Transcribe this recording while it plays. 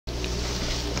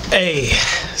Hey,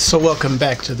 so welcome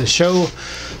back to the show.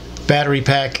 Battery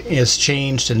pack is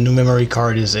changed and new memory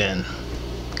card is in.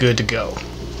 Good to go.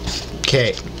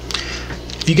 Okay.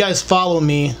 If you guys follow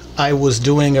me, I was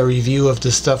doing a review of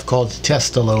this stuff called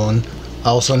testosterone,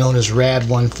 also known as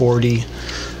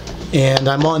Rad140. And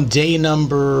I'm on day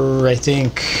number, I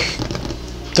think,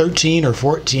 13 or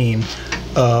 14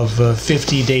 of a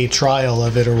 50-day trial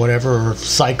of it or whatever, or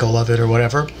cycle of it or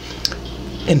whatever.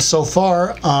 And so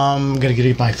far, I'm going to give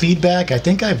you my feedback. I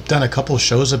think I've done a couple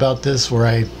shows about this where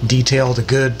I detail the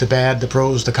good, the bad, the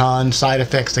pros, the cons, side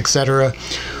effects, etc.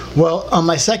 Well, on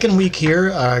my second week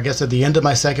here, I guess at the end of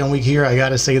my second week here, I got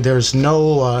to say there's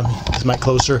no, this mic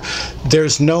closer,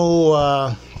 there's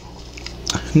no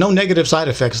negative side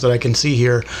effects that I can see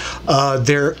here.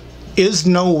 There is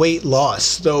no weight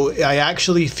loss, though I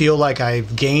actually feel like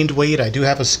I've gained weight. I do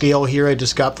have a scale here I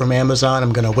just got from Amazon.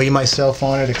 I'm going to weigh myself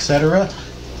on it, etc.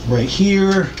 Right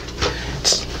here.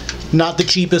 It's not the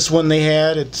cheapest one they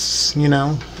had. It's, you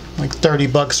know, like 30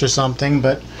 bucks or something,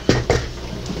 but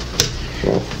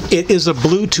it is a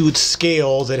Bluetooth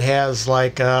scale that has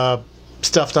like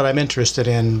stuff that I'm interested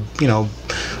in, you know,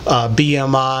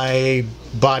 BMI,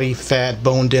 body fat,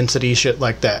 bone density, shit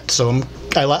like that. So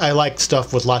I like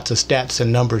stuff with lots of stats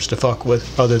and numbers to fuck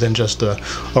with other than just a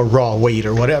raw weight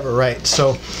or whatever, right?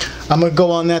 So I'm going to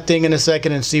go on that thing in a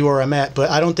second and see where I'm at, but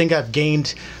I don't think I've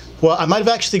gained, well, I might have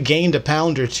actually gained a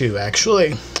pound or two,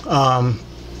 actually. I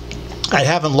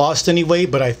haven't lost any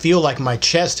weight, but I feel like my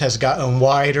chest has gotten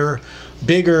wider,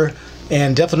 bigger,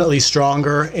 and definitely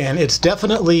stronger, and it's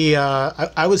definitely,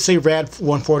 I would say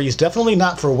Rad140 is definitely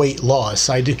not for weight loss.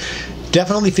 I do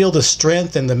definitely feel the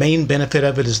strength, and the main benefit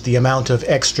of it is the amount of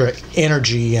extra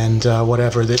energy and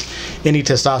whatever that any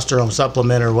testosterone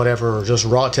supplement or whatever, or just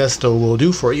raw testo will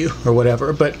do for you or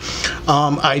whatever. But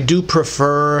I do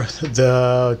prefer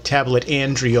the tablet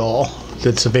Andriol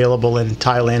that's available in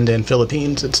Thailand and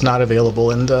Philippines. It's not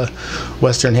available in the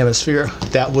Western Hemisphere.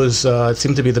 That was, it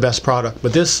seemed to be the best product.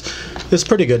 But this is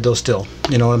pretty good though still.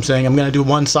 You know what I'm saying? I'm going to do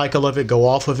one cycle of it, go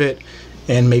off of it,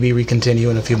 and maybe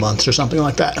recontinue in a few months or something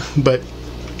like that. But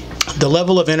the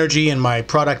level of energy and my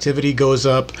productivity goes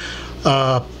up.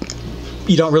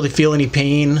 You don't really feel any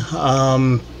pain.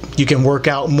 You can work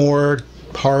out more,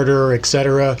 harder,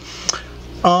 etc.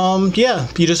 Yeah,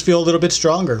 you just feel a little bit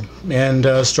stronger and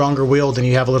stronger-willed, and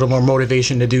you have a little more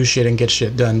motivation to do shit and get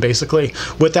shit done, basically,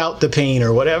 without the pain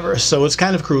or whatever. So it's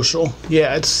kind of crucial.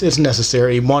 Yeah, it's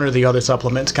necessary. One or the other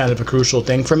supplement's kind of a crucial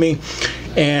thing for me.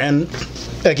 And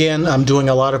again, I'm doing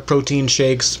a lot of protein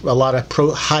shakes, a lot of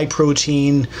high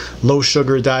protein, low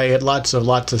sugar diet, lots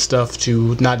of stuff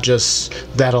to not just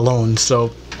that alone.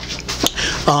 So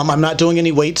I'm not doing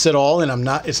any weights at all, and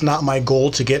it's not my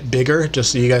goal to get bigger.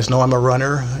 Just so you guys know, I'm a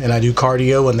runner and I do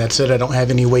cardio, and that's it. I don't have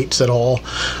any weights at all.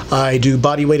 I do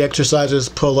body weight exercises,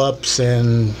 pull-ups,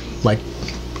 and like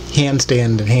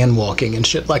handstand and hand walking and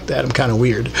shit like that. I'm kind of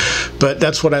weird, but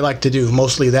that's what I like to do.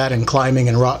 Mostly that, and climbing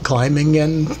and rock climbing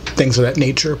and things of that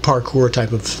nature, parkour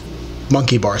type of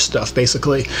monkey bar stuff,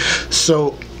 basically.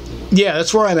 So yeah,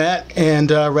 that's where I'm at, and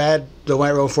the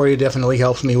Rad140 definitely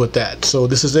helps me with that. So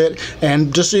this is it,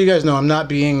 and just so you guys know, I'm not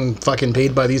being fucking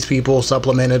paid by these people,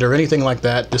 supplemented, or anything like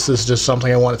that. This is just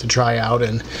something I wanted to try out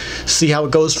and see how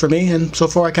it goes for me, and so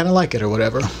far I kind of like it or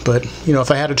whatever. But, you know, if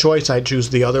I had a choice, I'd choose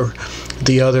the other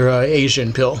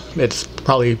Asian pill. It's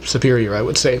probably superior, I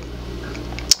would say.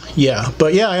 Yeah,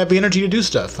 but yeah, I have the energy to do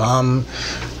stuff. I'm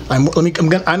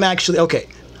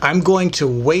going to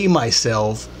weigh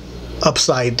myself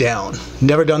upside down.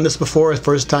 Never done this before,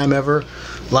 first time ever,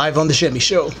 live on the Shimmy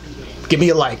Show. Give me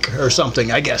a like or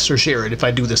something, I guess, or share it if I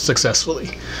do this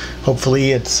successfully.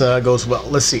 Hopefully it goes well.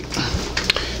 Let's see.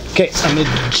 Okay, I'm going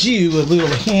to do a little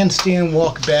handstand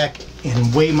walk back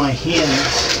and weigh my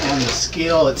hands on the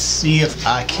scale. Let's see if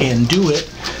I can do it.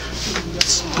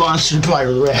 Sponsored by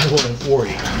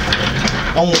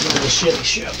Rad140. Only on the Shimmy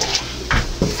Show.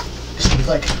 See if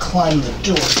I can climb the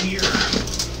door here.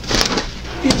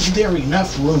 Is there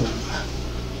enough room?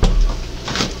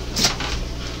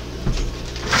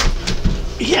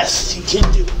 Yes, you can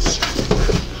do it.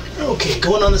 Okay,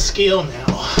 going on the scale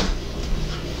now.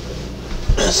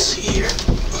 Let's see here.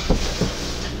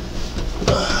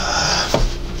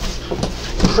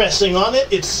 Pressing on it,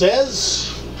 it says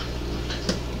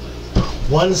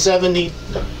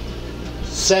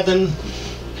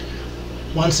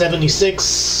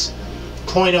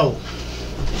 176.0.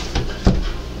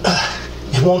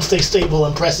 It won't stay stable.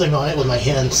 I'm pressing on it with my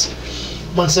hands.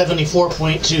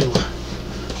 174.2.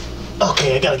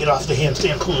 Okay, I gotta get off the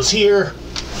handstand pose here.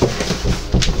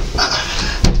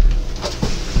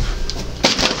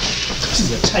 This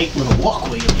is a tight little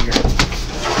walkway in here.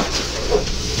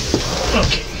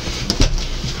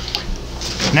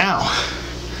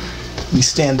 Let me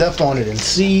stand up on it and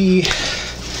see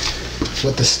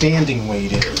what the standing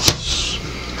weight is.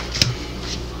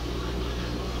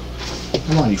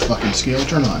 Come on, you fucking scale,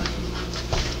 turn on.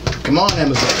 Come on,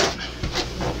 Amazon.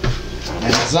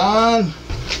 Amazon.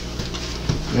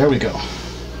 There we go.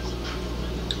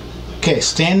 Okay,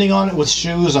 standing on it with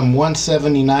shoes, I'm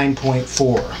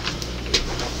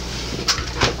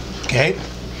 179.4. Okay.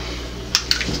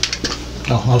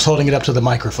 Oh, I was holding it up to the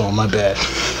microphone, my bad.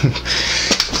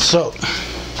 So,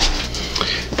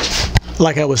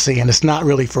 like I was saying, it's not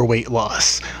really for weight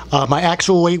loss. My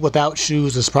actual weight without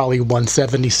shoes is probably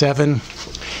 177,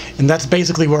 and that's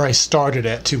basically where I started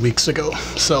at 2 weeks ago.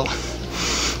 So,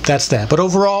 that's that. But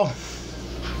overall,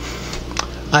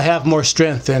 I have more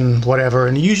strength and whatever,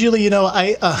 and usually, you know,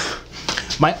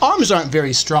 my arms aren't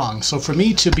very strong, so for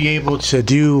me to be able to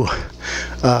do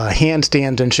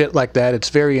handstands and shit like that, it's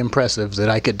very impressive that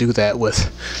I could do that with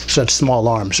such small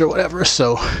arms or whatever.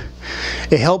 So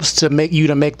it helps to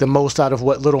make the most out of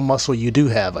what little muscle you do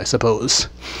have, I suppose.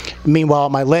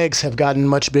 Meanwhile, my legs have gotten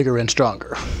much bigger and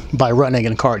stronger by running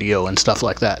and cardio and stuff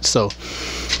like that. So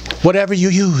whatever you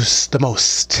use the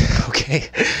most, okay?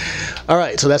 All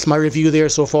right, so that's my review there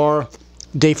so far.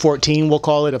 Day 14, we'll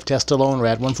call it, of testosterone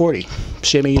Rad140.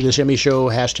 Shimmy, The Shimmy Show,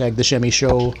 hashtag The Shimmy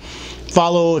Show.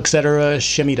 Follow, etc.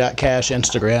 Shimmy.cash,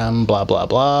 Instagram, blah, blah,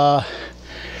 blah.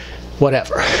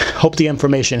 Whatever. Hope the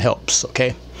information helps,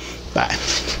 okay? Bye.